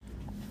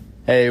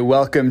Hey,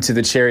 welcome to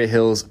the Cherry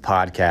Hills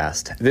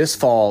podcast. This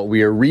fall,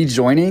 we are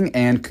rejoining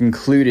and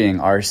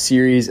concluding our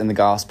series in the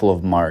Gospel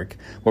of Mark,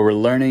 where we're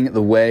learning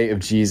the way of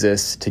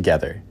Jesus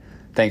together.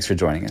 Thanks for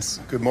joining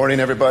us. Good morning,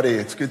 everybody.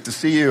 It's good to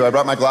see you. I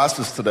brought my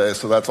glasses today,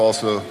 so that's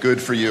also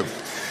good for you.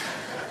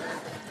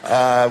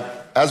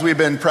 As we've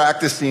been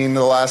practicing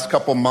the last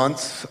couple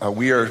months,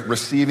 we are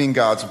receiving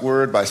God's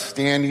word by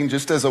standing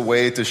just as a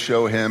way to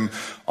show him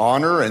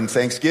honor and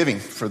thanksgiving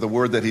for the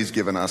word that he's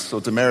given us.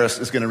 So Damaris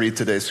is going to read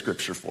today's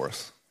scripture for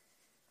us.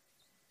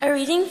 A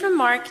reading from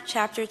Mark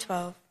chapter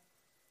 12.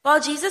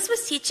 While Jesus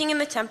was teaching in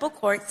the temple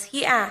courts,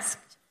 he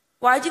asked,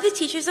 "Why do the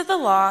teachers of the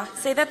law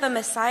say that the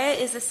Messiah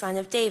is the son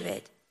of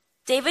David?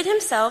 David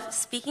himself,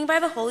 speaking by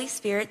the Holy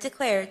Spirit,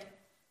 declared,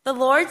 'The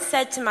Lord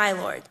said to my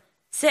Lord,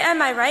 sit at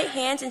my right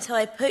hand until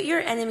I put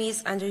your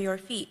enemies under your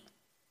feet.'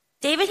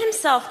 David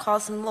himself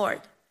calls him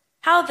Lord.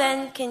 How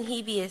then can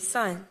he be his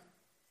son?"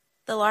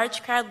 The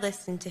large crowd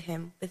listened to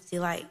him with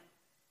delight.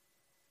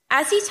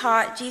 As he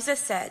taught, Jesus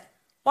said,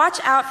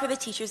 "Watch out for the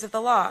teachers of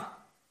the law.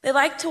 They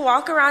like to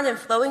walk around in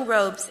flowing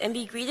robes and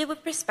be greeted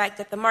with respect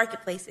at the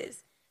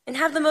marketplaces, and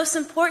have the most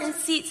important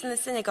seats in the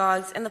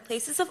synagogues and the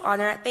places of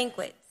honor at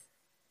banquets.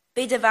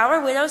 They devour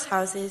widows'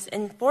 houses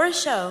and, for a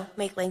show,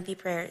 make lengthy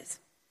prayers.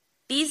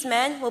 These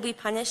men will be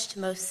punished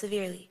most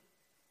severely."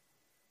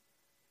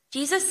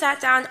 Jesus sat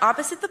down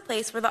opposite the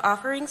place where the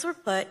offerings were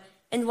put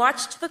and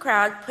watched the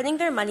crowd putting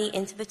their money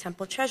into the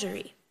temple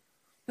treasury.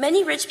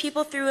 Many rich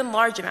people threw in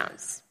large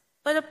amounts,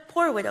 but a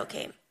poor widow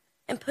came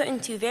and put in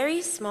 2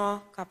 very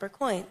small copper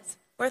coins,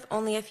 worth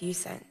only a few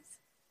cents.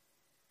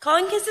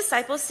 Calling his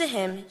disciples to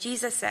him,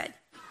 Jesus said,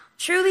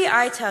 "Truly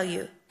I tell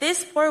you,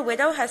 this poor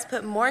widow has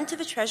put more into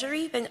the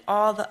treasury than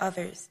all the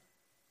others.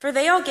 For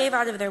they all gave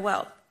out of their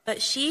wealth,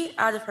 but she,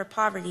 out of her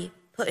poverty,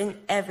 put in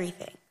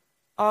everything,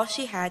 all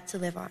she had to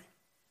live on."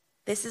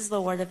 This is the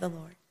word of the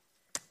Lord.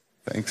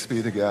 Thanks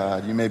be to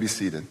God. You may be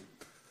seated.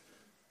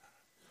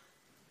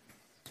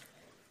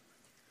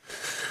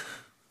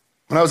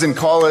 When I was in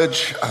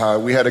college,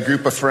 we had a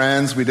group of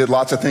friends. We did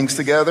lots of things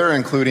together,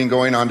 including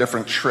going on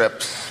different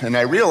trips. And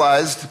I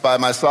realized by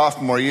my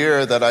sophomore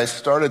year that I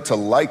started to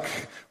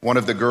like one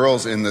of the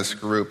girls in this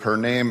group. Her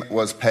name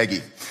was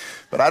Peggy.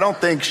 But I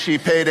don't think she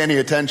paid any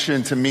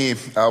attention to me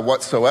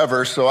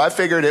whatsoever, so I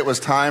figured it was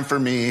time for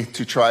me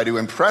to try to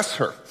impress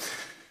her.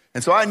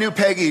 And so I knew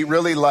Peggy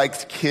really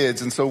liked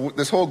kids, and so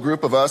this whole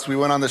group of us, we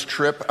went on this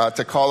trip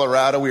to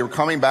Colorado. We were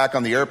coming back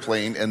on the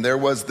airplane, and there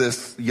was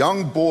this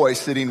young boy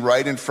sitting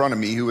right in front of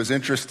me who was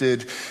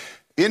interested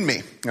in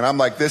me. And I'm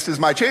like, this is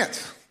my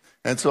chance.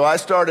 And so I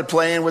started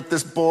playing with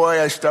this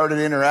boy. I started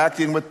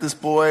interacting with this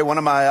boy. One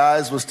of my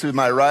eyes was to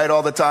my right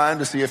all the time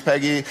to see if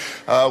Peggy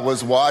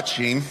was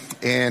watching.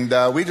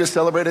 And we just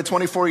celebrated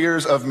 24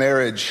 years of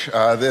marriage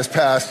this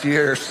past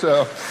year.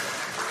 So,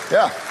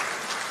 yeah.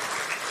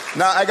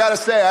 Now, I got to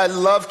say, I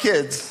love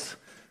kids,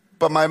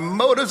 but my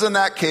motives in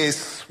that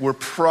case were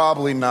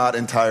probably not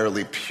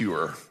entirely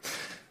pure.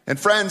 And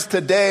friends,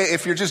 today,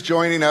 if you're just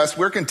joining us,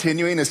 we're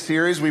continuing a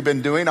series we've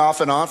been doing off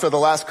and on for the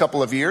last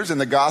couple of years in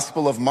the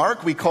Gospel of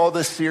Mark. We call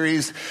this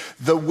series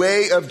The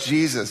Way of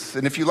Jesus.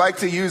 And if you like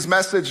to use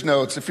message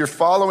notes, if you're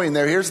following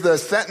there, here's the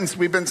sentence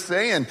we've been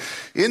saying.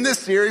 In this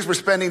series, we're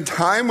spending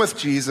time with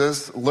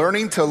Jesus,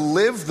 learning to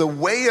live the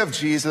way of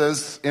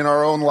Jesus in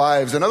our own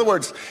lives. In other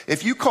words,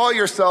 if you call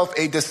yourself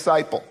a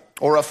disciple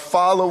or a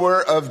follower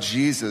of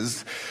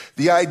Jesus,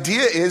 the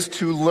idea is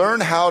to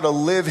learn how to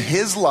live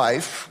his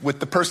life with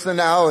the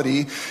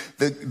personality,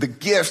 the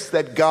gifts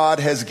that God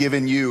has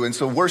given you. And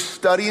so we're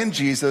studying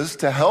Jesus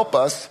to help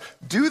us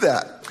do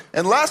that.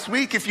 And last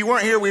week, if you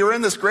weren't here, we were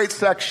in this great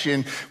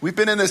section. We've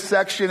been in this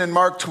section in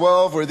Mark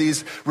 12 where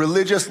these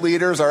religious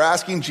leaders are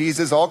asking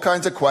Jesus all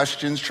kinds of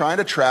questions, trying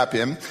to trap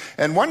him.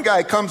 And one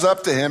guy comes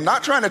up to him,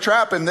 not trying to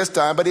trap him this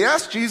time, but he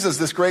asks Jesus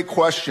this great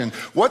question: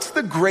 what's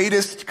the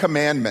greatest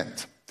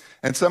commandment?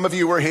 And some of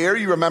you were here.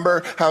 You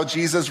remember how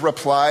Jesus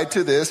replied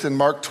to this in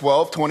Mark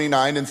 12,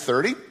 29 and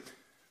 30.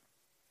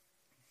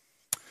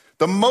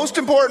 "The most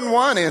important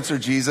one,"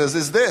 answered Jesus,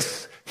 "is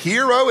this: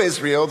 Hear, O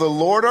Israel, the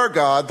Lord our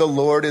God, the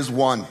Lord is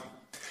one.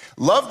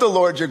 Love the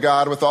Lord your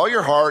God with all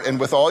your heart and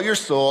with all your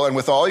soul and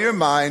with all your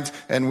mind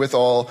and with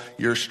all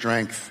your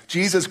strength."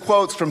 Jesus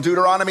quotes from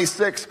Deuteronomy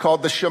 6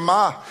 called the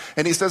Shema.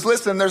 And he says,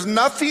 listen, there's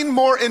nothing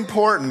more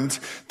important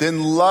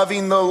than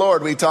loving the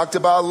Lord. We talked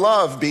about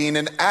love being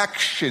an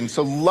action.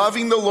 So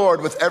loving the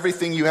Lord with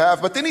everything you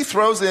have. But then he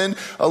throws in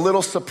a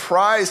little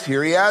surprise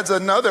here. He adds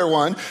another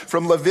one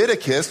from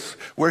Leviticus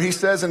where he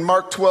says in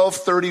Mark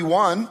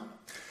 12:31,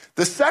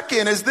 the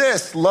second is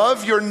this: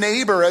 love your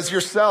neighbor as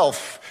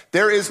yourself.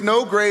 There is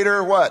no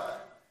greater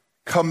what?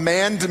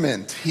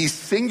 Commandment. He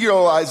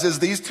singularizes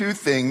these two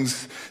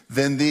things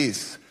than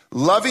these.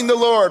 Loving the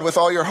Lord with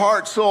all your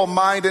heart, soul,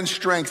 mind, and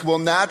strength will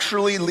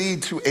naturally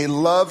lead to a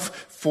love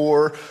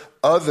for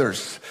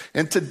others.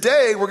 And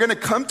today we're going to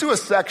come to a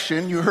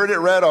section, you heard it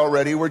read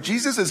already, where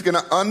Jesus is going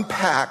to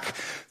unpack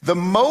the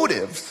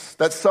motives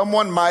that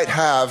someone might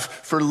have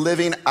for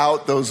living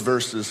out those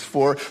verses,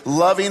 for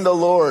loving the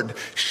Lord,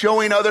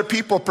 showing other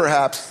people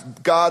perhaps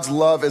God's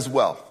love as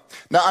well.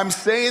 Now, I'm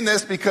saying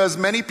this because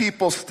many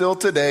people still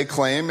today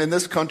claim, in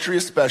this country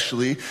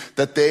especially,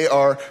 that they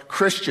are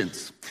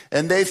Christians.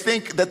 And they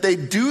think that they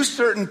do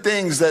certain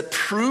things that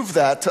prove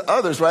that to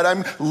others, right?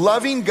 I'm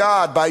loving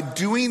God by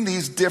doing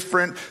these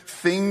different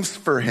things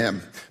for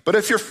him. But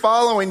if you're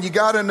following, you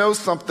got to know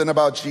something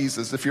about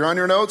Jesus. If you're on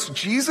your notes,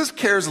 Jesus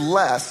cares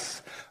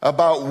less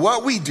about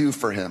what we do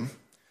for him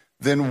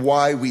than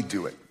why we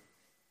do it.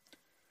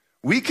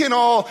 We can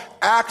all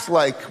act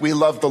like we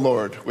love the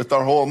Lord with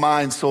our whole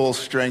mind, soul,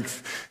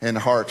 strength, and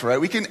heart,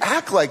 right? We can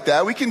act like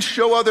that. We can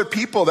show other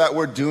people that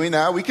we're doing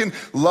that. We can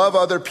love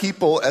other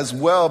people as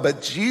well.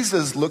 But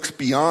Jesus looks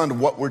beyond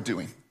what we're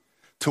doing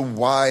to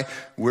why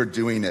we're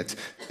doing it.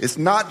 It's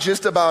not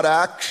just about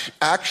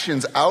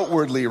actions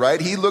outwardly, right?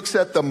 He looks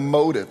at the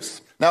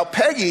motives. Now,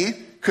 Peggy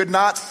could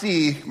not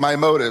see my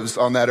motives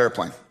on that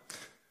airplane.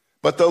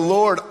 But the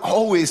Lord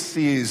always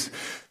sees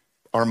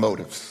our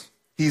motives.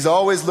 He's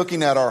always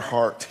looking at our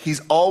heart. He's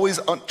always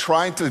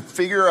trying to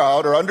figure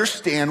out or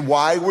understand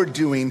why we're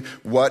doing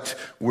what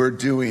we're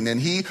doing. And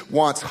he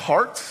wants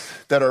hearts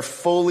that are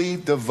fully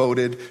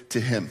devoted to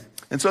him.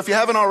 And so if you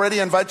haven't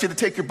already, I invite you to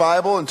take your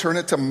Bible and turn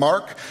it to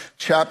Mark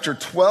chapter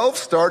 12,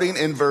 starting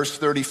in verse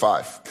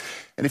 35.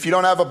 And if you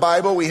don't have a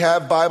Bible, we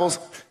have Bibles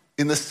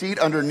in the seat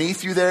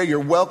underneath you there. You're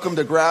welcome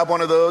to grab one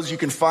of those. You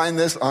can find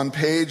this on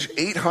page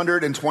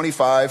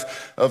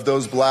 825 of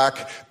those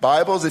black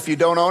Bibles. If you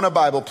don't own a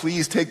Bible,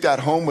 please take that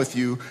home with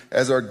you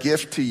as our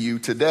gift to you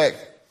today.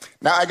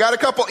 Now, I got a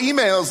couple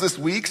emails this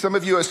week. Some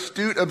of you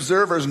astute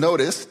observers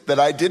noticed that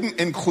I didn't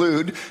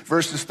include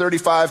verses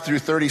 35 through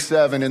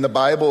 37 in the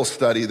Bible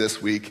study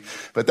this week.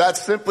 But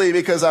that's simply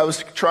because I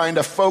was trying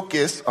to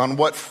focus on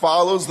what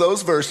follows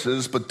those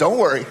verses. But don't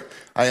worry,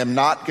 I am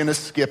not going to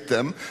skip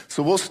them.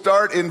 So we'll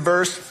start in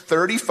verse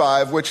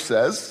 35, which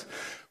says,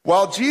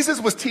 while Jesus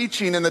was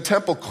teaching in the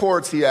temple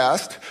courts, he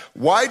asked,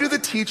 why do the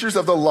teachers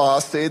of the law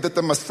say that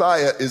the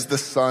Messiah is the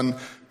son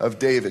of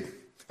David?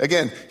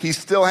 Again, he's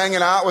still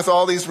hanging out with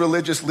all these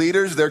religious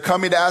leaders. They're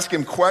coming to ask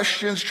him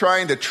questions,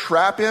 trying to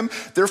trap him.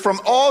 They're from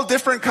all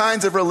different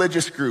kinds of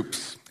religious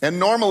groups. And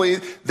normally,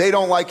 they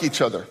don't like each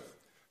other.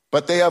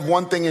 But they have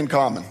one thing in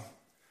common.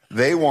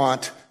 They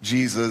want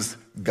Jesus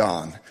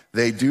gone.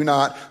 They do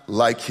not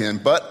like him.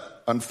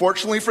 But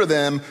unfortunately for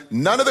them,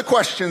 none of the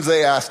questions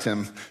they asked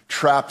him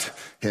trapped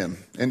him.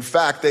 In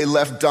fact, they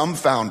left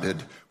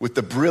dumbfounded with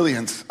the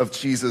brilliance of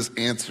Jesus'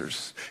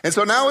 answers. And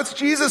so now it's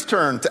Jesus'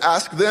 turn to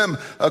ask them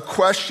a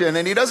question.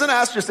 And he doesn't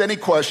ask just any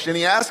question.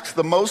 He asks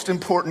the most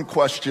important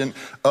question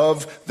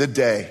of the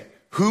day.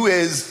 Who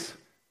is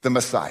the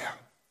Messiah?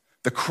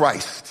 The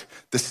Christ,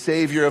 the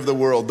Savior of the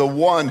world, the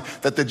one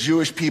that the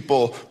Jewish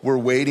people were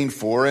waiting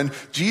for. And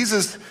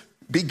Jesus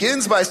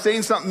begins by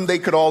saying something they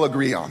could all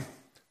agree on,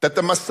 that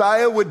the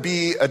Messiah would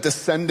be a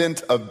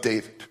descendant of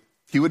David.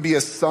 He would be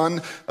a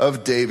son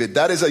of David.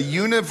 That is a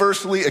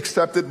universally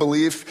accepted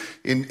belief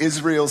in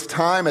Israel's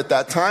time. At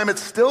that time,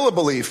 it's still a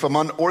belief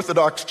among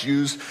Orthodox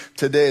Jews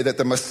today that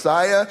the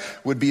Messiah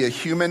would be a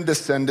human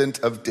descendant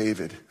of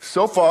David.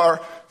 So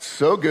far,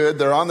 so good.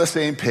 They're on the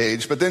same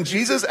page. But then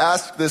Jesus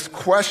asked this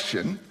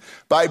question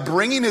by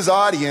bringing his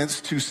audience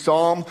to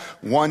Psalm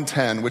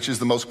 110, which is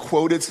the most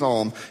quoted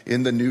psalm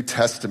in the New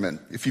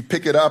Testament. If you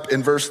pick it up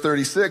in verse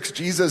 36,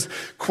 Jesus,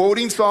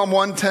 quoting Psalm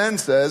 110,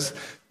 says,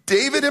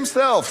 David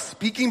himself,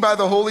 speaking by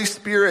the Holy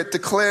Spirit,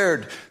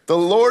 declared, the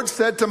Lord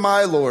said to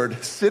my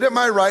Lord, sit at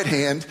my right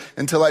hand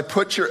until I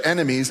put your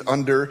enemies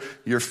under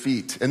your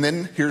feet. And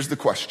then here's the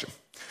question.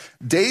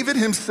 David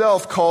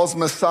himself calls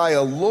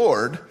Messiah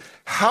Lord.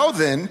 How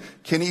then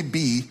can he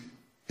be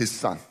his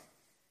son?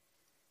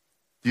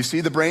 Do you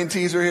see the brain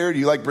teaser here? Do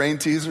you like brain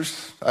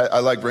teasers? I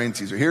like brain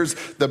teaser. Here's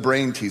the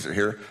brain teaser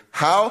here.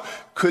 How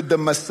could the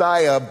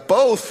Messiah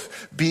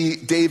both be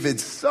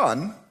David's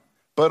son,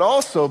 but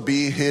also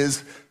be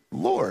his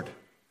Lord?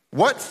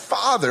 What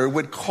father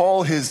would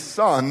call his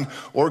son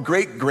or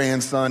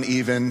great-grandson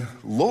even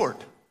Lord?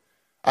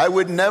 I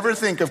would never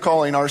think of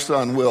calling our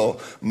son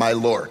Will my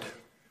Lord,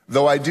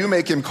 though I do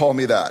make him call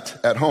me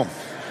that at home.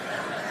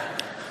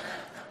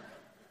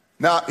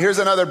 Now, here's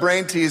another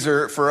brain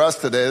teaser for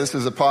us today. This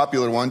is a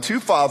popular one.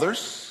 Two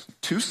fathers,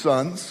 two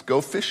sons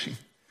go fishing.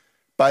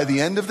 By the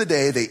end of the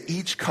day, they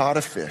each caught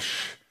a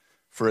fish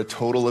for a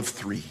total of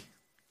 3.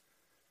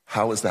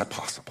 How is that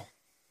possible?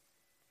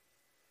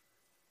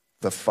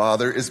 The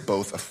father is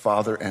both a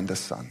father and a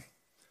son.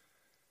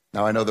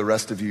 Now, I know the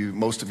rest of you,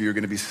 most of you are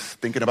going to be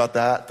thinking about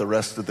that the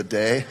rest of the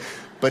day.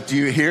 But do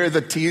you hear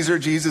the teaser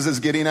Jesus is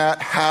getting at?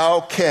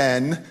 How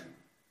can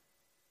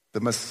the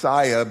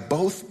Messiah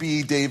both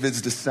be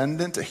David's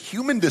descendant, a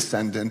human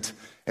descendant,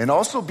 and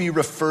also be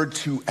referred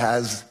to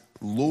as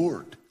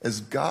Lord,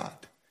 as God?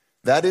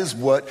 That is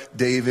what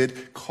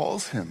David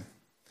calls him.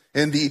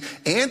 And the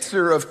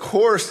answer, of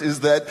course, is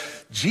that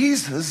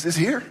Jesus is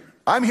here.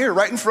 I'm here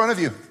right in front of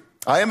you.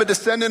 I am a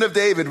descendant of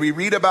David. We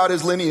read about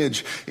his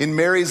lineage in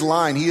Mary's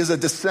line. He is a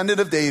descendant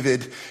of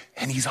David,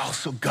 and he's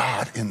also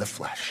God in the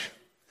flesh.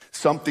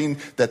 Something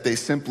that they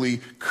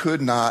simply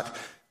could not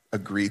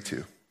agree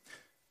to.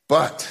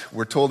 But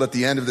we're told at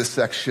the end of this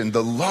section,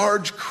 the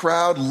large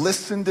crowd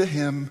listened to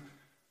him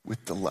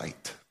with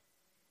delight.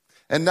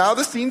 And now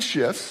the scene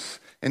shifts,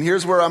 and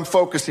here's where I'm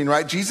focusing,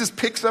 right? Jesus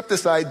picks up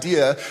this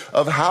idea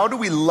of how do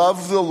we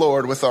love the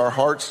Lord with our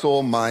heart,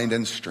 soul, mind,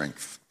 and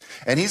strength.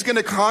 And he's going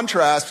to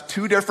contrast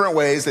two different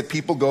ways that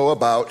people go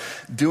about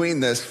doing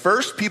this.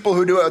 First, people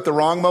who do it with the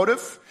wrong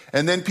motive,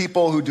 and then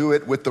people who do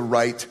it with the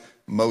right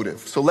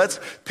motive. So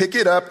let's pick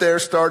it up there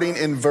starting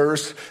in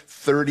verse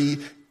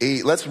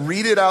 38. Let's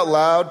read it out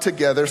loud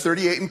together,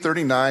 38 and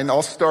 39.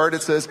 I'll start.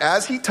 It says,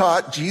 as he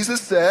taught,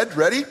 Jesus said,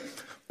 ready?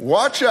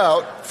 Watch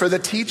out for the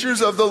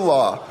teachers of the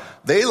law.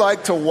 They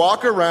like to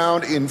walk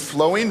around in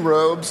flowing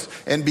robes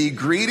and be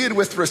greeted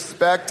with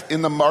respect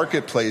in the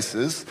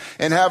marketplaces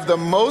and have the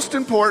most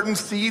important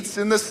seats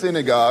in the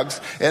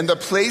synagogues and the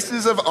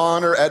places of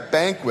honor at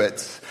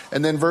banquets.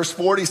 And then verse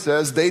 40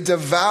 says, they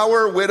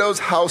devour widows'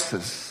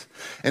 houses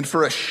and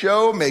for a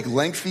show make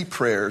lengthy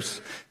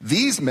prayers.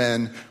 These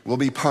men will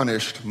be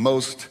punished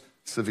most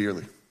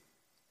severely.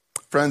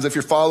 Friends, if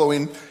you're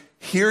following,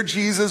 here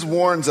Jesus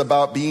warns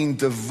about being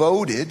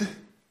devoted,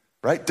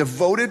 right?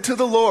 Devoted to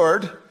the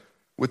Lord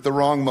with the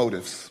wrong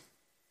motives.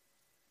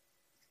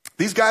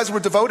 These guys were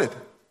devoted.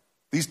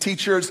 These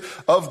teachers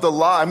of the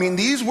law. I mean,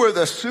 these were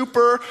the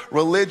super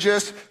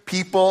religious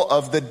people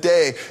of the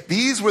day.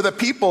 These were the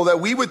people that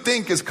we would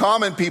think as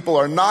common people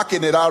are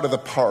knocking it out of the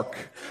park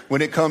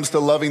when it comes to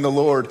loving the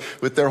Lord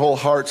with their whole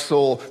heart,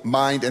 soul,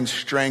 mind, and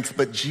strength.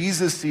 But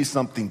Jesus sees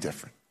something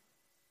different.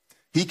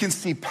 He can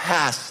see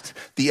past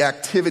the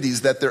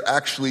activities that they're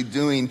actually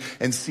doing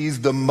and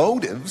sees the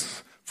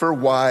motives for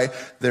why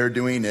they're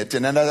doing it.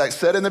 And as I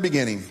said in the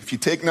beginning, if you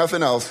take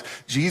nothing else,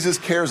 Jesus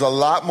cares a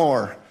lot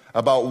more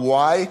about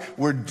why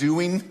we're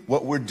doing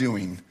what we're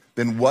doing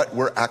than what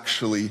we're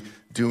actually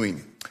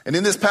doing. And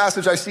in this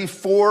passage, I see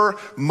four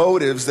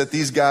motives that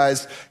these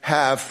guys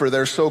have for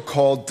their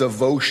so-called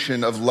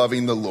devotion of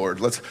loving the Lord.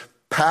 Let's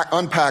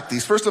unpack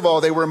these. First of all,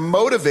 they were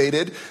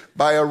motivated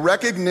by a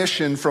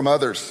recognition from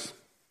others.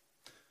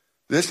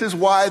 This is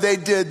why they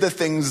did the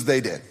things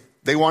they did.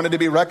 They wanted to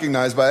be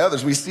recognized by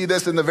others. We see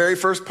this in the very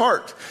first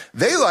part.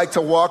 They like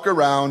to walk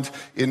around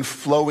in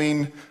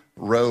flowing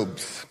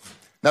robes.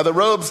 Now, the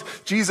robes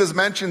Jesus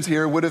mentions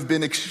here would have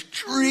been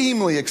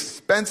extremely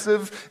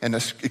expensive and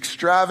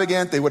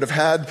extravagant. They would have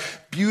had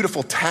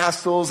beautiful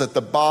tassels at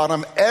the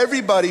bottom.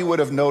 Everybody would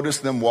have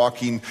noticed them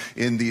walking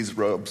in these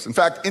robes. In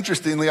fact,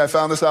 interestingly, I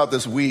found this out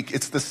this week.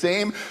 It's the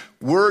same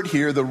word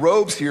here. The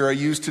robes here are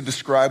used to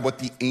describe what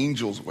the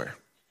angels wear.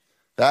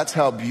 That's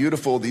how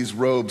beautiful these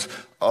robes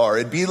are.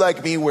 It'd be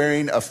like me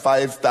wearing a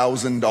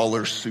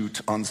 $5,000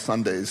 suit on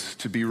Sundays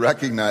to be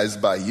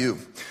recognized by you.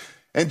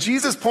 And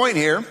Jesus' point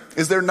here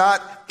is they're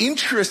not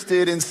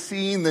interested in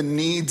seeing the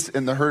needs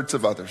and the hurts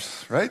of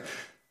others, right?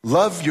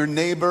 Love your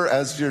neighbor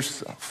as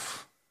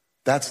yourself.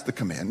 That's the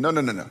command.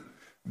 No.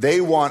 They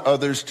want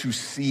others to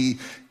see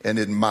and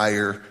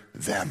admire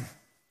them.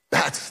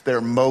 That's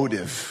their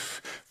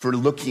motive for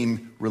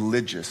looking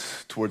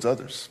religious towards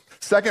others.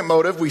 Second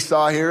motive we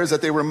saw here is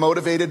that they were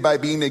motivated by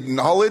being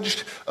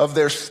acknowledged of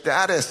their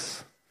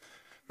status.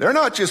 They're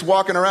not just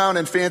walking around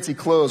in fancy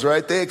clothes,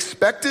 right? They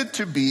expected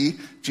to be,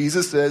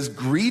 Jesus says,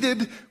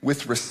 greeted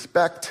with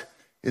respect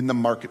in the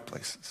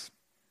marketplaces.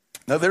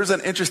 Now, there's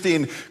an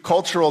interesting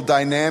cultural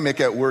dynamic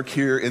at work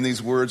here in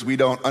these words we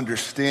don't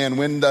understand.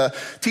 When the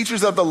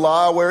teachers of the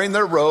law wearing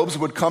their robes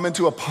would come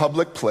into a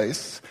public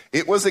place,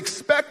 it was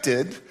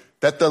expected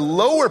that the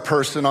lower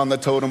person on the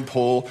totem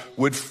pole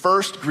would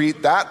first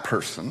greet that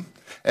person,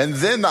 and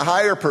then the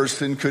higher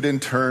person could in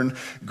turn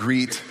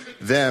greet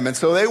them. And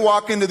so they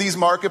walk into these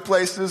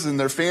marketplaces in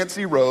their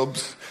fancy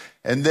robes,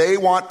 and they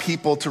want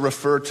people to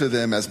refer to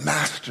them as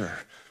master,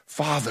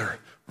 father,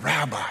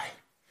 rabbi.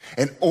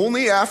 And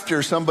only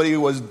after somebody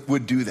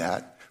would do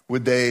that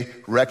would they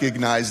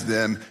recognize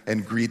them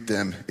and greet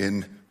them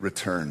in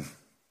return.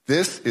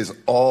 This is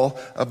all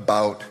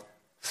about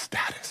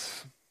status.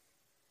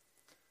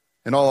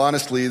 In all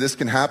honesty, this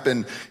can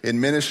happen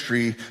in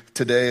ministry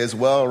today as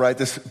well, right?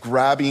 This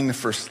grabbing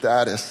for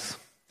status.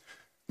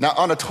 Now,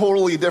 on a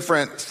totally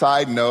different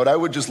side note, I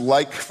would just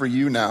like for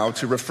you now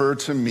to refer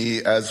to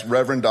me as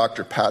Reverend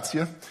Dr.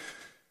 Patzia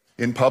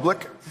in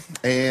public.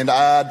 And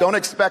don't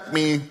expect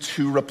me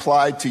to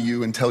reply to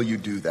you until you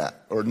do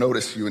that, or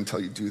notice you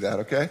until you do that,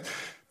 okay?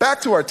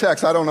 Back to our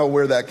text. I don't know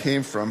where that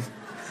came from.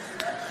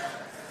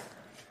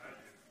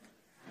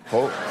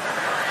 Oh.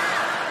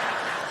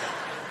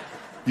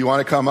 You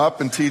want to come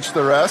up and teach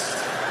the rest?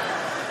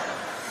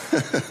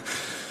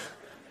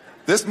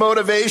 This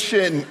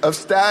motivation of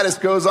status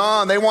goes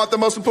on. They want the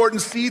most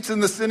important seats in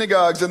the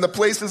synagogues and the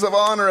places of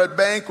honor at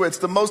banquets.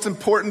 The most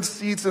important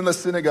seats in the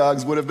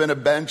synagogues would have been a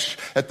bench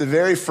at the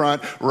very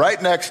front, right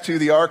next to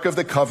the Ark of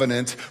the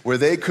Covenant, where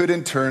they could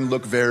in turn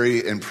look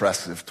very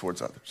impressive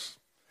towards others.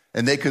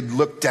 And they could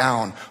look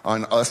down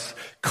on us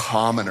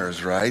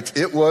commoners, right?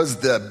 It was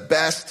the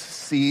best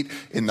seat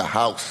in the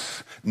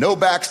house. No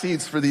back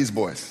seats for these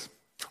boys.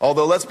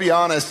 Although, let's be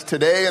honest,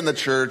 today in the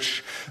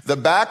church, the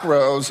back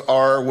rows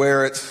are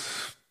where it's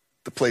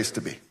the place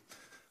to be.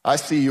 I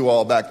see you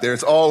all back there.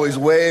 It's always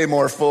way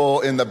more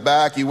full in the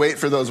back. You wait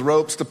for those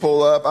ropes to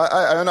pull up.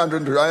 I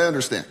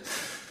understand.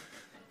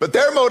 But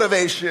their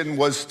motivation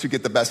was to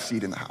get the best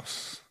seat in the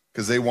house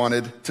because they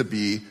wanted to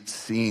be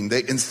seen. They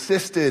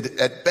insisted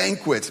at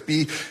banquets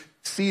be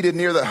seated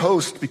near the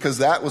host because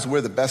that was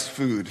where the best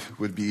food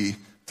would be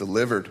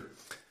delivered.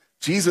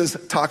 Jesus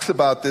talks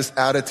about this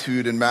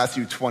attitude in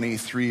Matthew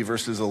 23,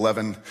 verses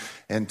 11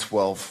 and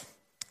 12.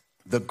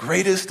 The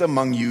greatest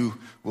among you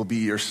will be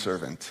your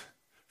servant.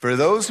 For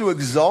those who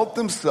exalt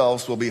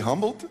themselves will be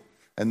humbled,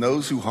 and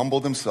those who humble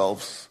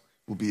themselves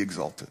will be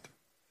exalted.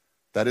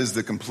 That is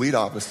the complete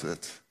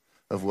opposite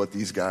of what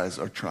these guys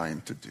are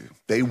trying to do.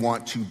 They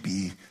want to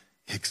be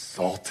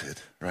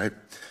exalted, right?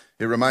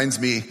 It reminds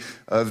me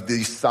of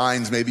these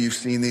signs. Maybe you've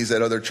seen these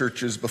at other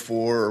churches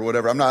before or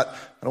whatever. I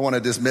don't want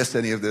to dismiss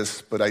any of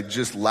this, but I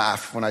just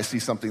laugh when I see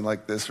something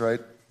like this,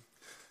 right?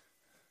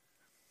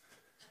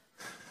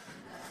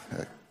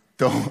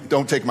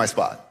 Don't take my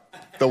spot.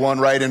 The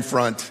one right in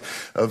front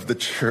of the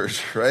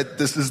church, right?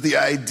 This is the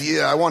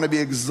idea. I want to be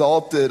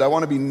exalted. I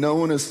want to be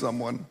known as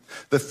someone.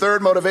 The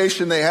third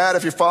motivation they had,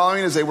 if you're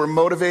following, is they were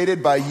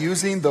motivated by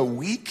using the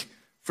weak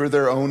for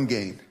their own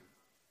gain.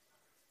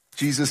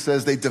 Jesus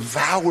says they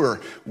devour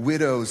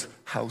widows'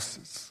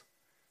 houses.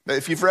 Now,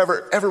 if you've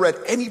ever read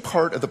any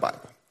part of the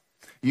Bible,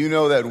 you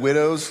know that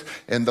widows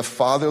and the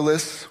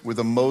fatherless were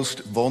the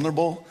most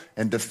vulnerable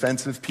and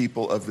defensive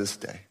people of this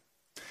day.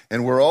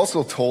 And we're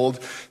also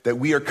told that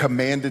we are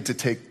commanded to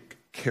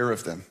take care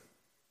of them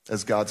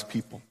as God's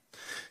people.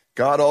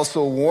 God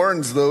also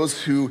warns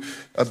those who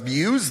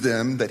abuse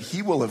them that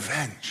he will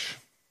avenge.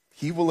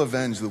 He will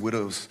avenge the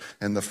widows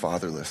and the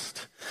fatherless,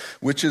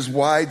 which is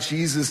why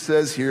Jesus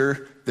says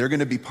here they're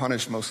going to be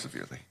punished most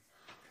severely.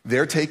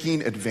 They're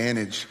taking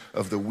advantage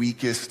of the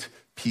weakest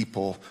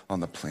people on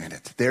the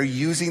planet. They're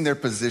using their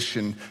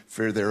position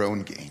for their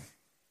own gain.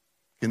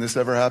 Can this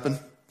ever happen?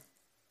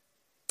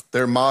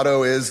 Their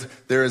motto is,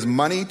 there is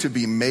money to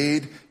be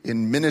made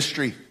in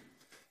ministry.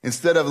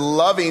 Instead of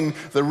loving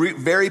the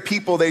very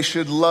people they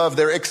should love,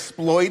 they're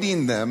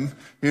exploiting them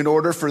in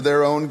order for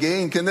their own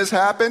gain. Can this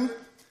happen?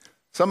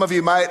 Some of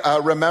you might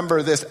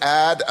remember this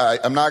ad.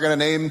 I'm not going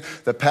to name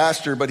the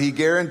pastor, but he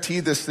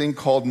guaranteed this thing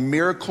called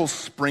Miracle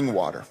Spring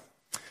Water.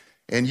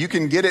 And you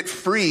can get it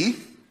free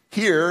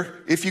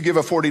here if you give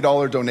a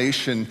 $40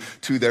 donation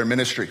to their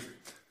ministry.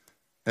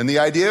 And the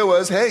idea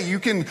was, hey, you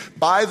can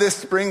buy this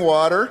spring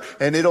water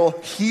and it'll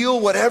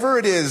heal whatever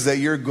it is that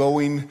you're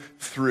going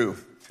through.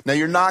 Now,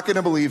 you're not going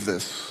to believe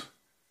this,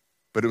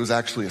 but it was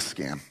actually a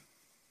scam.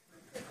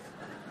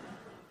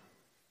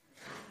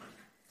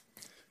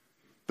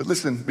 But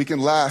listen, we can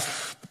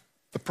laugh.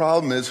 The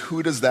problem is,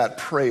 who does that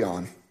prey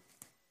on?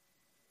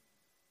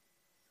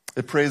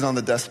 It preys on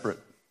the desperate.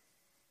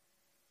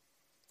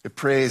 It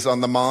preys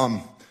on the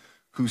mom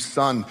whose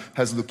son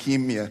has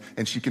leukemia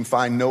and she can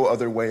find no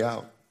other way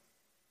out.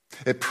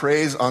 It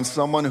preys on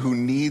someone who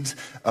needs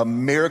a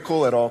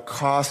miracle at all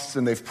costs,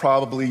 and they've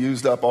probably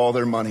used up all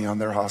their money on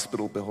their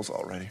hospital bills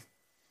already.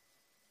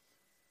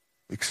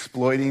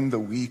 Exploiting the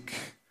weak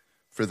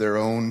for their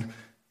own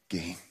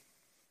gain.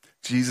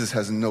 Jesus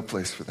has no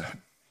place for that.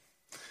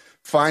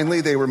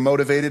 Finally, they were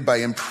motivated by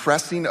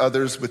impressing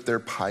others with their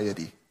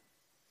piety.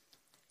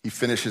 He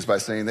finishes by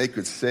saying they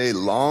could say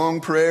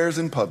long prayers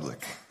in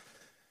public.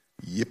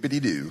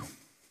 Yippity-doo.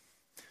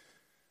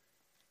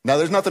 Now,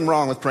 there's nothing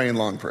wrong with praying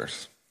long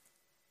prayers.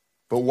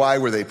 But why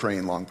were they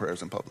praying long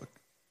prayers in public?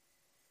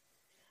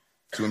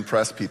 To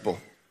impress people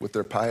with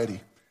their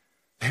piety.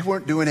 They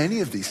weren't doing any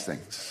of these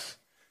things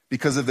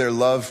because of their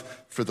love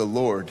for the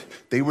Lord.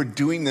 They were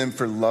doing them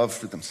for love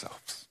for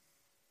themselves.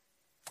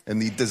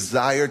 And the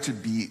desire to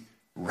be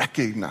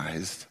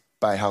recognized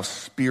by how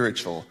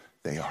spiritual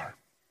they are.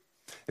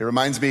 It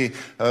reminds me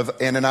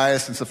of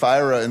Ananias and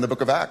Sapphira in the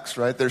book of Acts,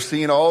 right? They're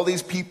seeing all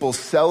these people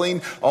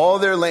selling all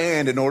their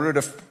land in order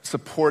to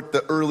support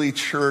the early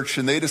church.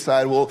 And they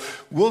decide, well,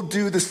 we'll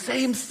do the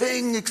same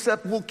thing,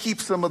 except we'll keep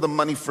some of the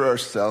money for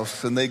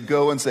ourselves. And they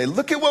go and say,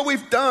 look at what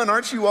we've done.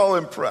 Aren't you all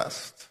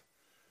impressed?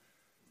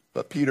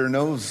 But Peter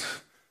knows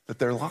that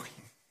they're lying.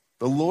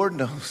 The Lord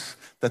knows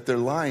that they're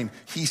lying.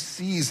 He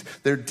sees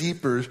their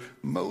deeper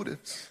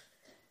motives.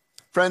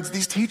 Friends,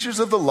 these teachers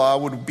of the law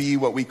would be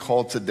what we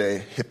call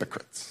today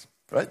hypocrites,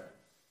 right?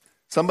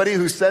 Somebody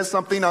who says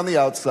something on the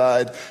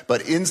outside,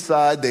 but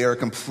inside they are a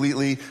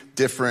completely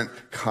different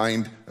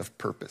kind of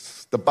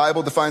purpose. The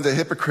Bible defines a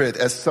hypocrite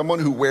as someone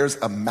who wears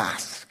a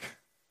mask,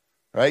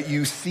 right?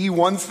 You see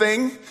one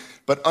thing,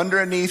 but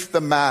underneath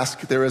the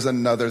mask there is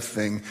another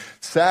thing.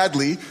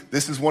 Sadly,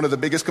 this is one of the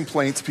biggest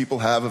complaints people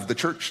have of the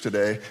church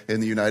today in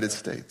the United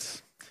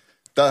States.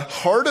 The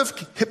heart of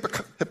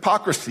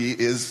hypocrisy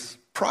is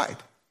pride.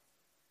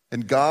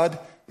 And God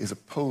is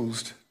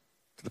opposed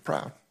to the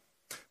proud.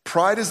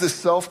 Pride is the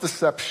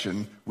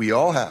self-deception we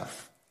all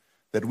have,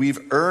 that we've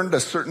earned a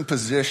certain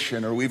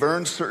position, or we've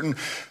earned certain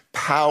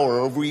power,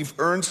 or we've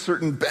earned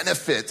certain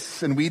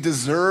benefits, and we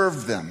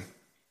deserve them.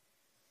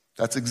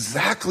 That's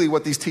exactly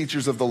what these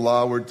teachers of the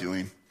law were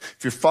doing.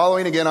 If you're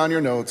following again on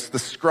your notes, the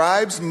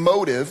scribes'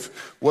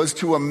 motive was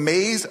to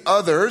amaze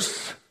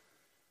others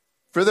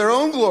for their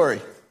own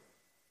glory.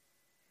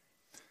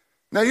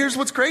 Now here's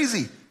what's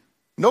crazy.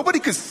 Nobody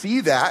could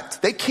see that.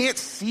 They can't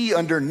see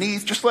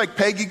underneath, just like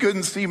Peggy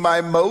couldn't see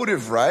my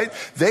motive, right?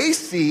 They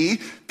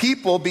see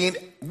people being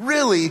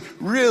really,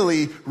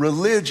 really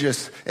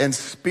religious and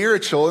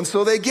spiritual, and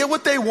so they get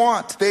what they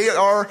want. They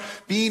are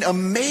being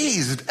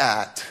amazed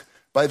at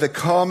by the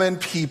common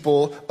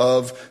people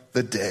of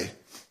the day.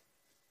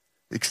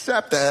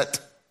 Except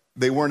that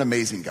they weren't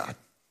amazing God,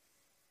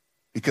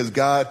 because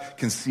God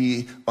can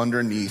see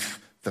underneath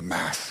the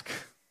mask.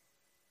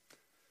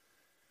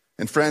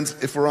 And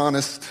friends, if we're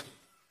honest,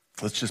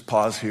 let's just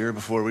pause here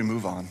before we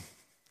move on.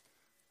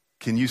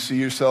 Can you see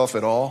yourself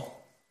at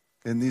all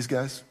in these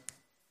guys?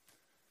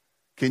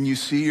 Can you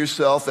see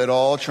yourself at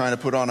all trying to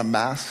put on a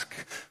mask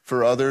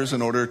for others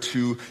in order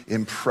to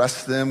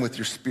impress them with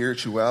your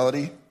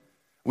spirituality?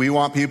 We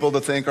want people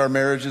to think our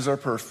marriages are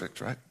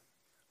perfect, right?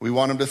 We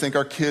want them to think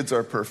our kids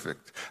are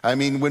perfect. I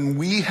mean, when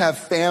we have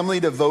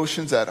family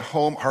devotions at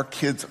home, our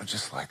kids are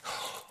just like,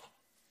 oh,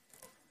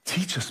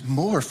 teach us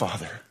more,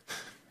 Father,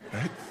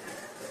 right?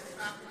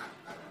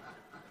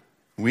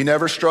 We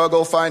never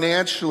struggle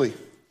financially.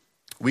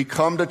 We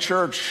come to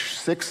church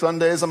 6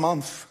 Sundays a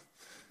month.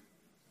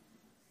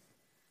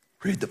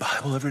 Read the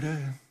Bible every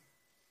day.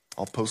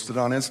 I'll post it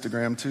on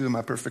Instagram too,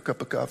 my perfect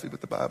cup of coffee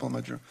with the Bible in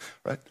my journal,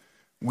 right?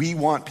 We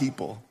want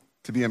people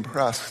to be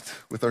impressed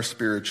with our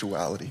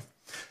spirituality.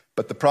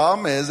 But the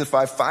problem is, if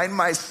I find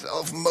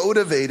myself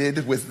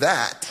motivated with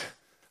that,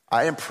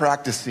 I am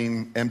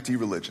practicing empty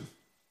religion.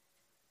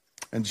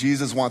 And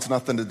Jesus wants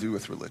nothing to do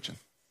with religion.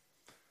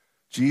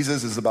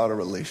 Jesus is about a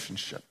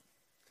relationship.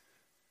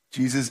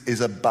 Jesus is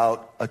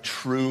about a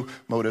true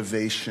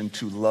motivation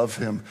to love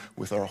him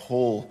with our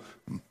whole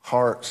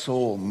heart,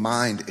 soul,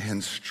 mind,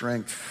 and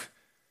strength.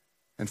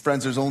 And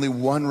friends, there's only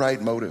one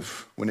right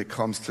motive when it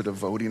comes to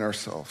devoting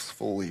ourselves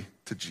fully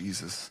to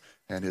Jesus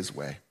and his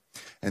way.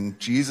 And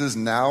Jesus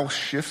now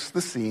shifts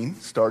the scene,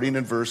 starting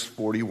in verse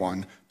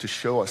 41, to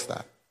show us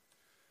that.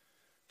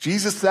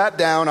 Jesus sat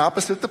down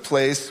opposite the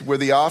place where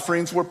the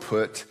offerings were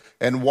put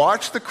and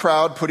watched the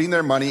crowd putting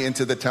their money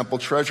into the temple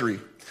treasury.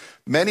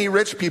 Many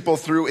rich people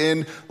threw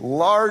in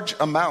large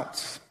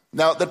amounts.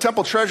 Now, the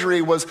temple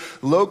treasury was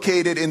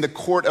located in the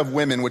court of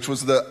women, which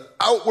was the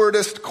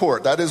outwardest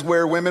court. That is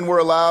where women were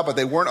allowed, but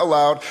they weren't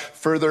allowed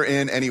further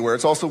in anywhere.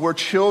 It's also where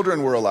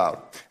children were allowed.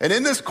 And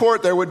in this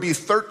court, there would be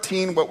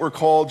 13 what were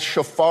called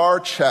shofar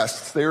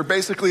chests. They were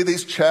basically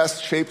these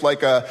chests shaped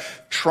like a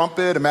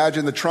trumpet.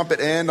 Imagine the trumpet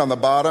end on the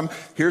bottom.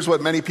 Here's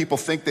what many people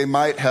think they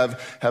might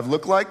have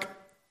looked like.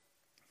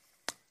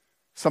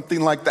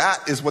 Something like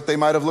that is what they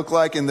might have looked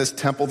like in this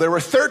temple. There were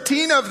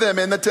 13 of them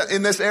in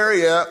this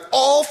area,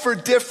 all for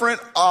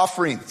different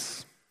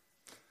offerings.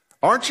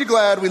 Aren't you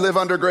glad we live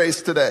under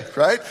grace today,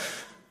 right?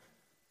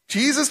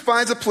 Jesus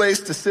finds a place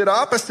to sit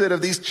opposite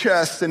of these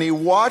chests, and he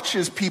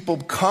watches people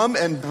come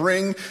and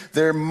bring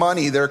their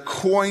money, their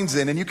coins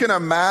in. And you can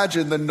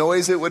imagine the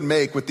noise it would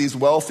make with these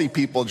wealthy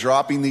people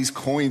dropping these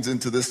coins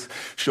into this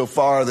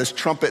shofar, this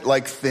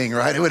trumpet-like thing,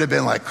 right? It would have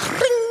been like,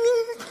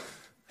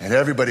 and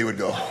everybody would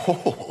go,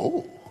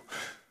 oh,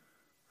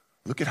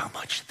 look at how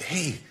much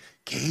they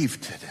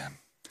gave to them.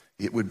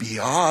 It would be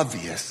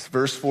obvious.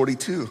 Verse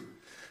 42.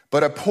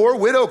 But a poor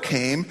widow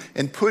came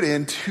and put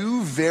in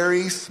 2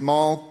 very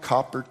small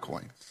copper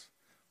coins,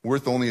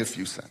 worth only a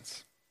few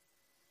cents.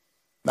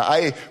 Now,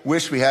 I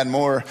wish we had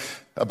more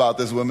about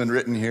this woman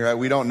written here.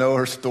 We don't know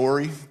her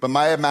story, but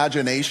my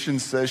imagination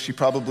says she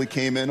probably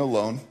came in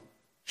alone.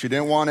 She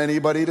didn't want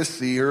anybody to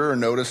see her or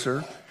notice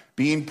her.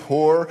 Being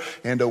poor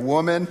and a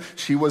woman,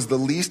 she was the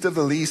least of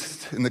the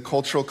least in the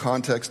cultural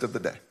context of the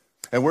day.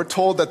 And we're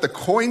told that the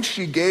coins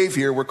she gave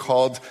here were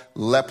called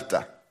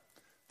lepta.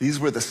 These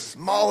were the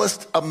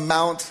smallest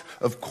amount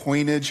of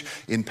coinage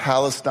in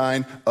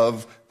Palestine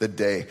of the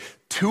day.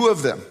 2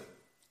 of them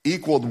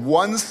equaled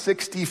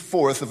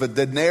 1/64th of a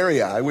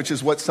denarii, which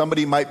is what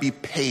somebody might be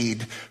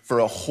paid for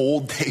a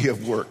whole day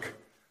of work.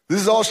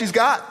 This is all she's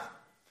got.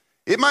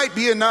 It might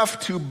be enough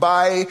to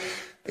buy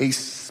a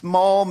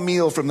small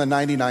meal from the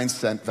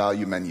 99-cent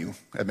value menu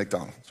at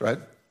McDonald's, right?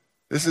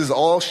 This is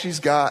all she's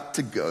got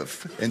to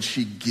give, and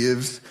she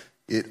gives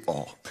it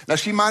all. Now,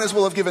 she might as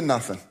well have given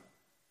nothing,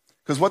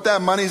 because what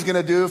that money is going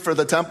to do for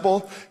the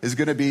temple is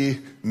going to be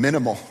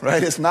minimal,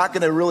 right? It's not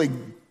going to really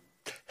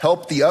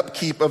help the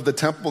upkeep of the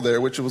temple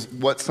there, which was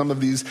what some of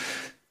these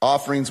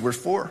offerings were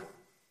for.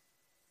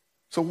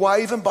 So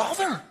why even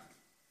bother?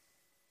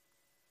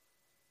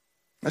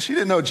 Now, she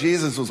didn't know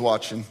Jesus was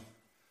watching,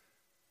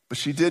 but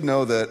she did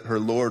know that her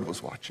Lord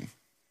was watching.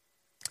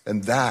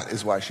 And that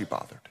is why she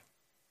bothered.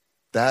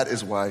 That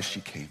is why she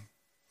came.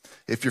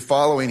 If you're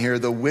following here,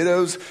 the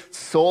widow's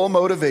sole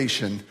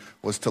motivation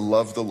was to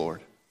love the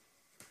Lord.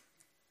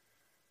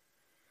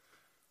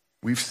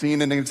 We've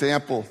seen an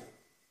example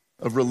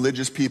of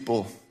religious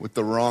people with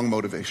the wrong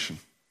motivation.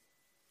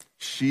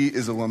 She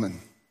is a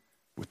woman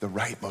with the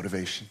right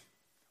motivation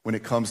when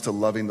it comes to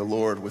loving the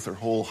Lord with her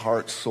whole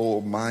heart, soul,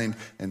 mind,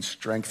 and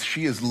strength.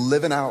 She is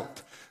living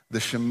out The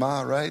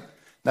Shema, right?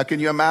 Now,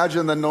 can you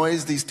imagine the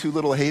noise these two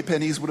little hay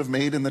pennies would have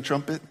made in the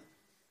trumpet?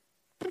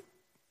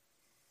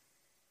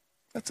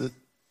 That's it.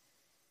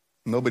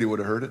 Nobody would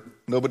have heard it.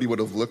 Nobody would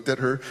have looked at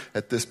her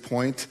at this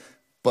point.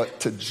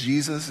 But to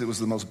Jesus, it was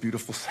the most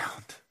beautiful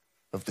sound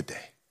of the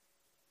day.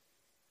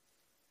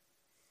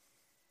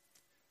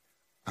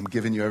 I'm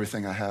giving you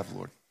everything I have,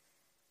 Lord.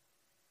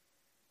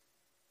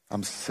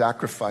 I'm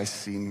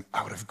sacrificing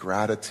out of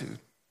gratitude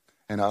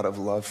and out of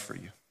love for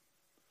you.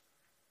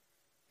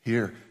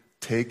 Here,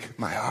 take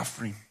my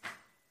offering.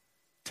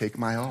 Take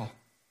my all.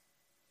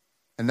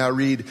 And now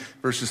read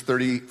verses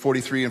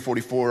 43 and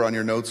 44 on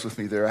your notes with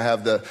me there. I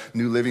have the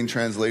New Living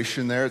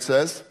Translation there. It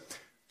says,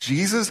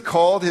 Jesus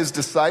called his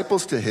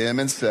disciples to him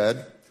and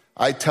said,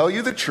 I tell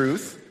you the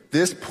truth,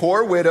 this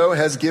poor widow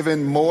has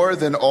given more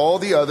than all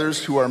the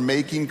others who are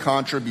making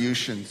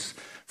contributions.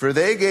 For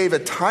they gave a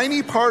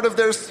tiny part of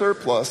their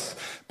surplus,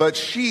 but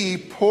she,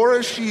 poor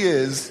as she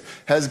is,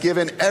 has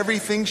given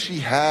everything she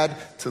had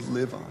to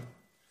live on.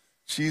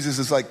 Jesus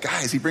is like,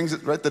 guys, he brings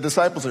it, right? The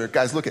disciples are,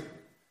 guys, look at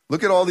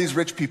all these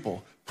rich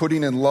people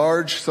putting in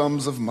large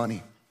sums of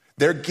money.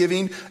 They're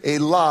giving a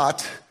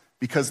lot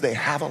because they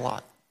have a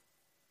lot.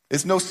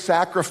 It's no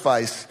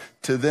sacrifice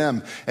to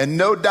them. And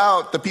no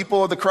doubt the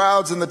people of the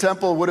crowds in the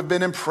temple would have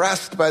been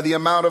impressed by the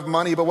amount of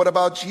money. But what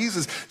about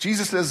Jesus?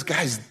 Jesus says,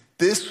 guys,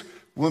 this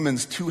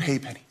woman's 2 hay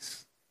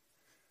pennies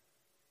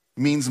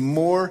means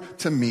more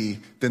to me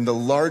than the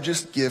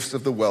largest gifts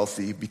of the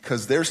wealthy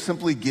because they're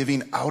simply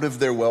giving out of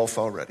their wealth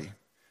already.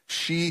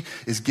 She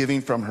is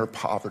giving from her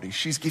poverty.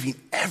 She's giving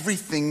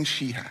everything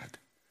she had.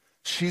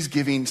 She's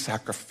giving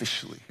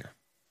sacrificially here.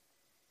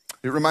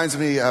 It reminds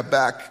me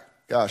back,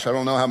 I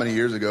don't know how many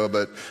years ago,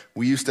 but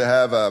we used to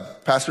have a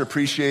Pastor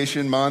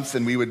Appreciation Month,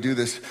 and we would do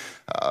this,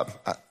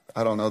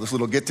 this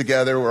little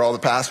get-together where all the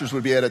pastors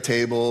would be at a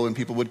table, and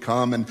people would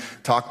come and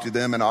talk to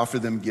them and offer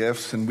them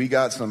gifts, and we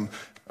got some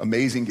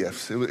amazing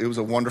gifts. It was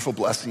a wonderful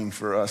blessing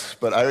for us,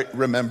 but I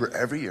remember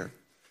every year,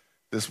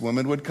 this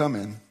woman would come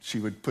in, she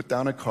would put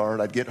down a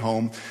card, I'd get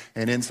home,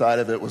 and inside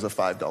of it was a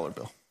 $5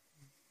 bill.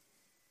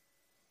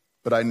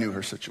 But I knew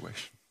her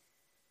situation.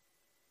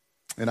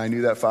 And I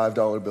knew that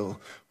 $5 bill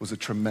was a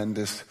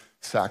tremendous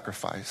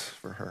sacrifice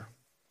for her.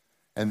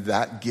 And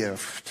that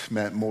gift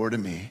meant more to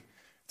me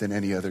than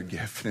any other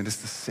gift. And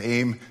it's the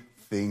same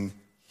thing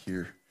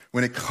here.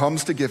 When it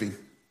comes to giving,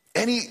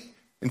 any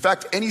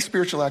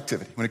spiritual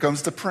activity, when it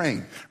comes to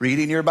praying,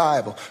 reading your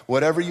Bible,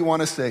 whatever you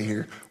want to say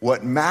here,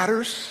 what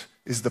matters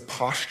is the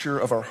posture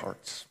of our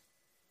hearts.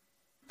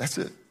 That's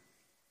it.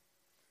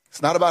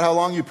 It's not about how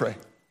long you pray.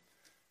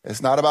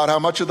 It's not about how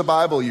much of the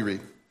Bible you read.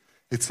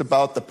 It's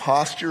about the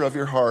posture of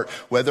your heart,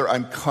 whether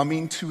I'm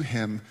coming to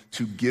him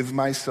to give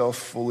myself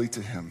fully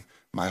to him.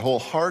 My whole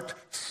heart,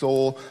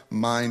 soul,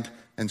 mind,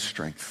 and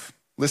strength.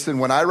 Listen,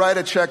 when I write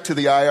a check to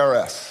the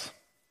IRS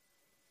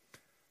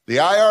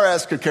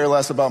could care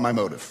less about my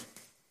motive.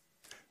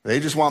 They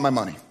just want my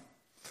money.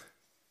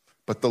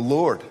 But the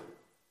Lord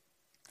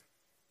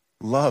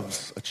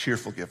loves a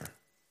cheerful giver.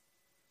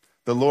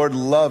 The Lord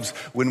loves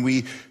when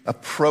we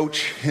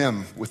approach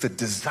him with a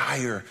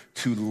desire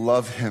to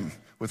love him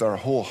with our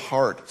whole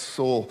heart,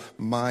 soul,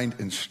 mind,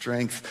 and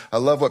strength. I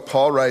love what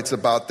Paul writes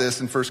about this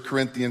in 1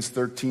 Corinthians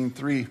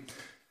 13:3.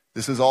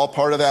 This is all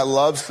part of that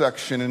love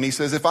section. And he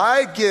says, if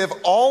I give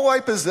all I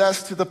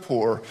possess to the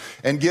poor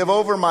and give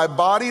over my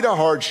body to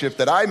hardship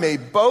that I may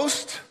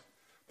boast,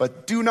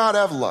 but do not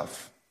have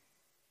love,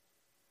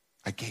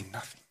 I gain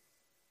nothing.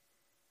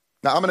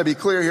 Now, I'm going to be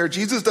clear here.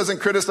 Jesus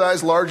doesn't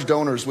criticize large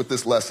donors with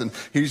this lesson.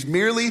 He's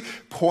merely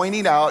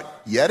pointing out,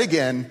 yet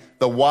again,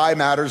 the why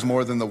matters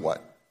more than the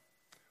what.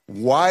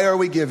 Why are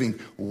we giving?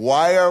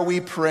 Why are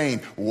we praying?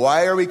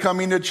 Why are we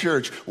coming to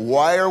church?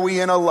 Why are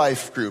we in a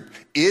life group?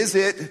 Is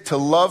it to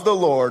love the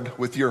Lord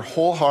with your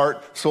whole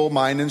heart, soul,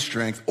 mind, and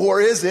strength?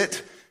 Or is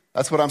it,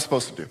 that's what I'm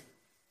supposed to do?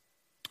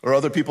 Or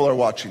other people are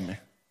watching me?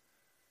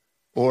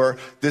 Or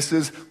this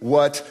is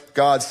what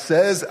God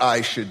says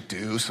I should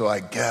do, so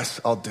I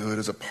guess I'll do it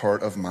as a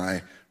part of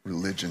my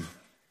religion.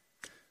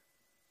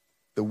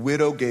 The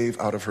widow gave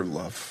out of her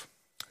love.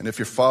 And if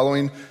you're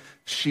following,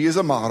 she is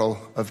a model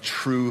of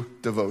true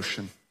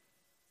devotion.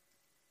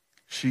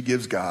 She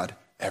gives God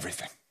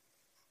everything.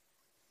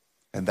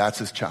 And that's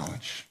his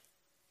challenge.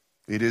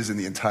 It is in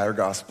the entire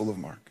Gospel of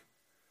Mark.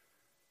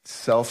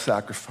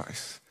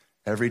 Self-sacrifice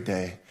every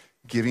day,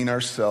 giving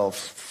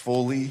ourselves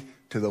fully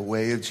to the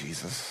way of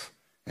Jesus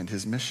and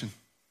his mission.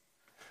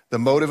 The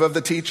motive of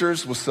the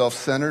teachers was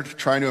self-centered,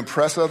 trying to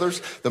impress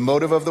others. The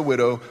motive of the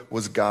widow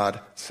was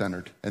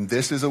God-centered. And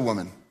this is a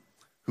woman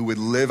who would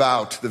live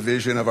out the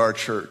vision of our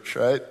church,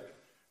 right?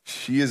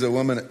 She is a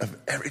woman of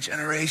every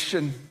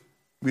generation.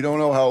 We don't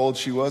know how old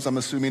she was. I'm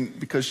assuming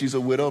because she's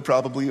a widow,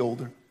 probably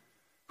older,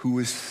 who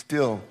is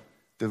still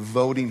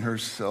devoting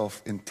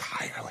herself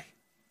entirely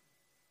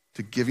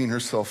to giving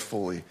herself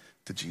fully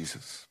to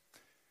Jesus.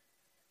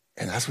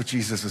 And that's what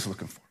Jesus is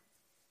looking for.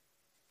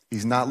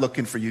 He's not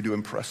looking for you to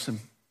impress him.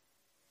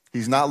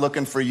 He's not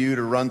looking for you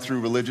to run through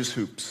religious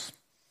hoops.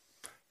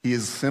 He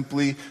is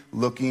simply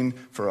looking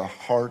for a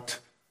heart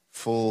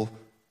full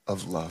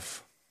of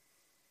love.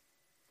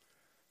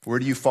 Where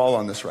do you fall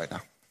on this right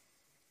now?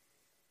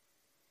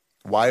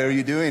 Why are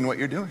you doing what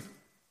you're doing?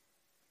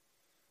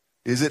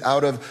 Is it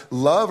out of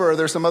love, or are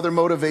there some other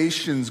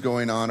motivations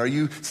going on? Are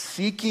you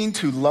seeking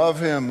to love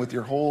him with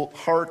your whole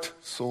heart,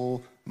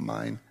 soul,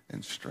 mind,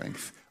 and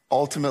strength?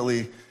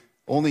 Ultimately,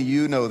 only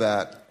you know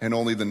that, and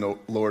only the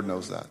Lord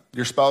knows that.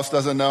 Your spouse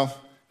doesn't know.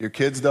 Your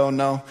kids don't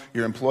know.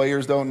 Your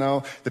employers don't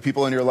know. The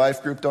people in your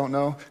life group don't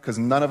know, because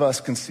none of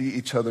us can see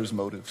each other's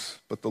motives,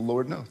 but the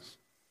Lord knows.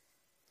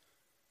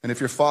 And if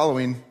you're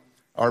following,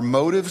 our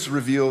motives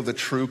reveal the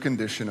true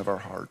condition of our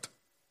heart.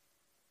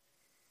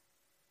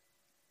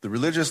 The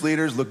religious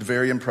leaders looked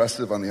very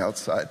impressive on the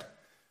outside.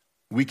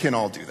 We can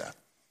all do that.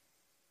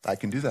 I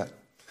can do that.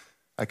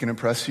 I can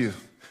impress you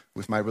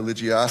with my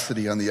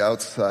religiosity on the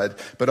outside,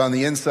 but on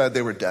the inside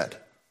they were dead.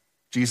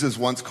 Jesus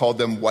once called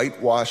them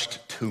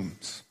whitewashed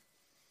tombs.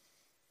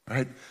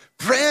 Right?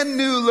 Brand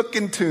new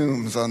looking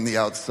tombs on the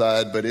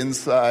outside, but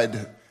inside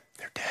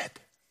they're dead.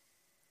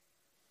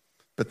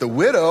 But the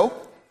widow,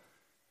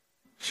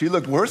 she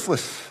looked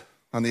worthless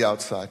on the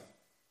outside,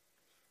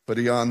 but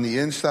on the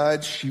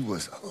inside she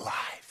was alive.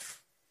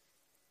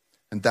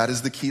 And that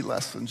is the key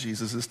lesson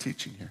Jesus is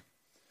teaching here.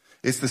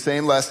 It's the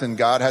same lesson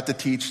God had to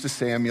teach to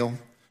Samuel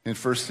in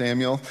 1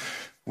 Samuel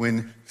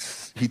when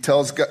he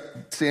tells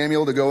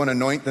Samuel to go and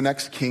anoint the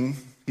next king.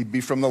 He'd be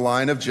from the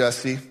line of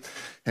Jesse.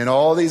 And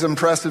all these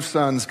impressive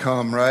sons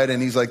come, right? And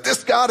he's like,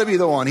 this got to be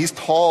the one. He's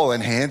tall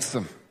and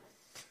handsome.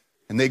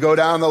 And they go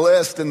down the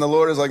list, and the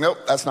Lord is like, nope,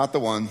 that's not the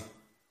one.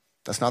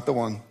 That's not the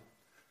one.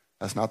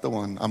 That's not the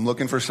one. I'm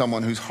looking for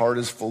someone whose heart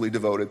is fully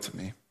devoted to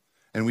me.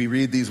 And we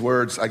read these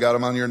words. I got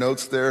them on your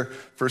notes there.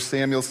 1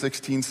 Samuel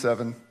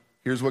 16:7.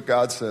 Here's what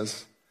God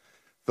says.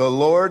 The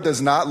Lord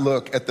does not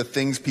look at the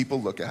things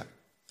people look at.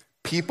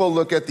 People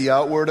look at the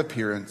outward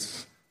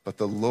appearance, but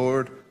the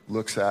Lord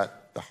looks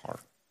at the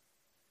heart.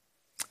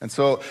 And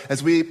so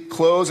as we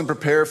close and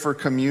prepare for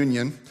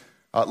communion,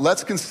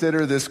 let's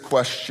consider this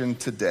question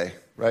today,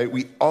 right?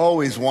 We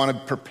always want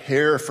to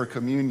prepare for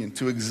communion,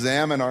 to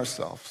examine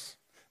ourselves.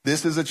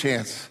 This is a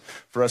chance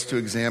for us to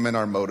examine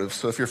our motives.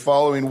 So if you're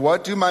following,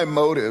 what do my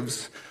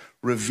motives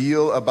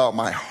reveal about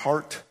my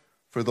heart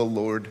for the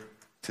Lord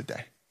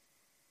today?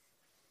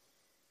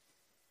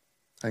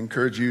 I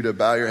encourage you to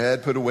bow your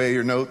head, put away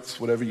your notes,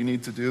 whatever you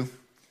need to do.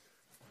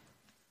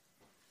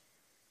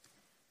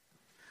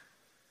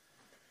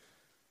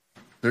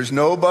 There's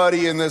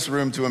nobody in this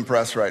room to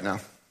impress right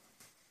now.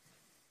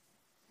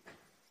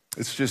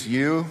 It's just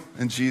you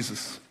and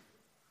Jesus.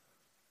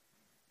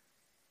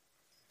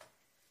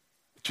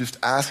 Just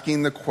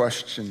asking the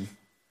question,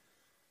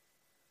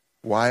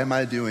 why am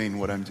I doing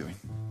what I'm doing?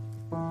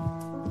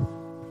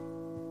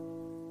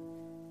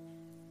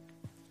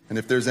 And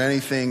if there's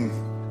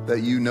anything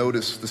that you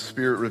notice the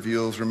Spirit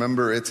reveals,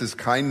 remember it's his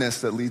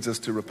kindness that leads us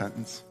to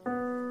repentance.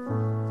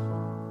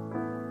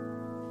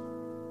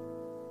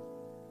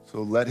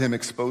 So let him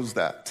expose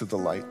that to the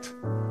light.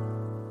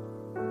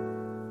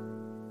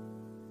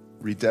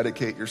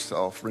 Rededicate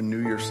yourself,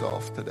 renew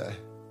yourself today.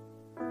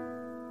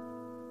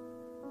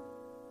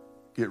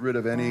 Get rid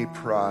of any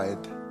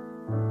pride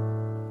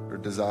or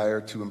desire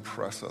to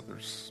impress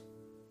others.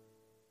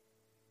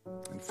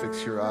 And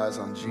fix your eyes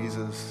on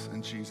Jesus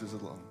and Jesus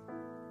alone,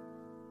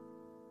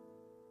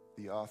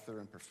 the author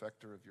and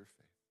perfecter of your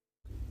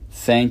faith.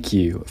 Thank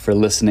you for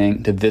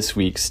listening to this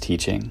week's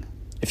teaching.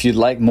 If you'd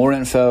like more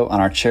info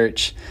on our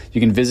church, you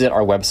can visit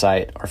our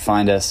website or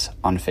find us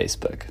on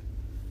Facebook.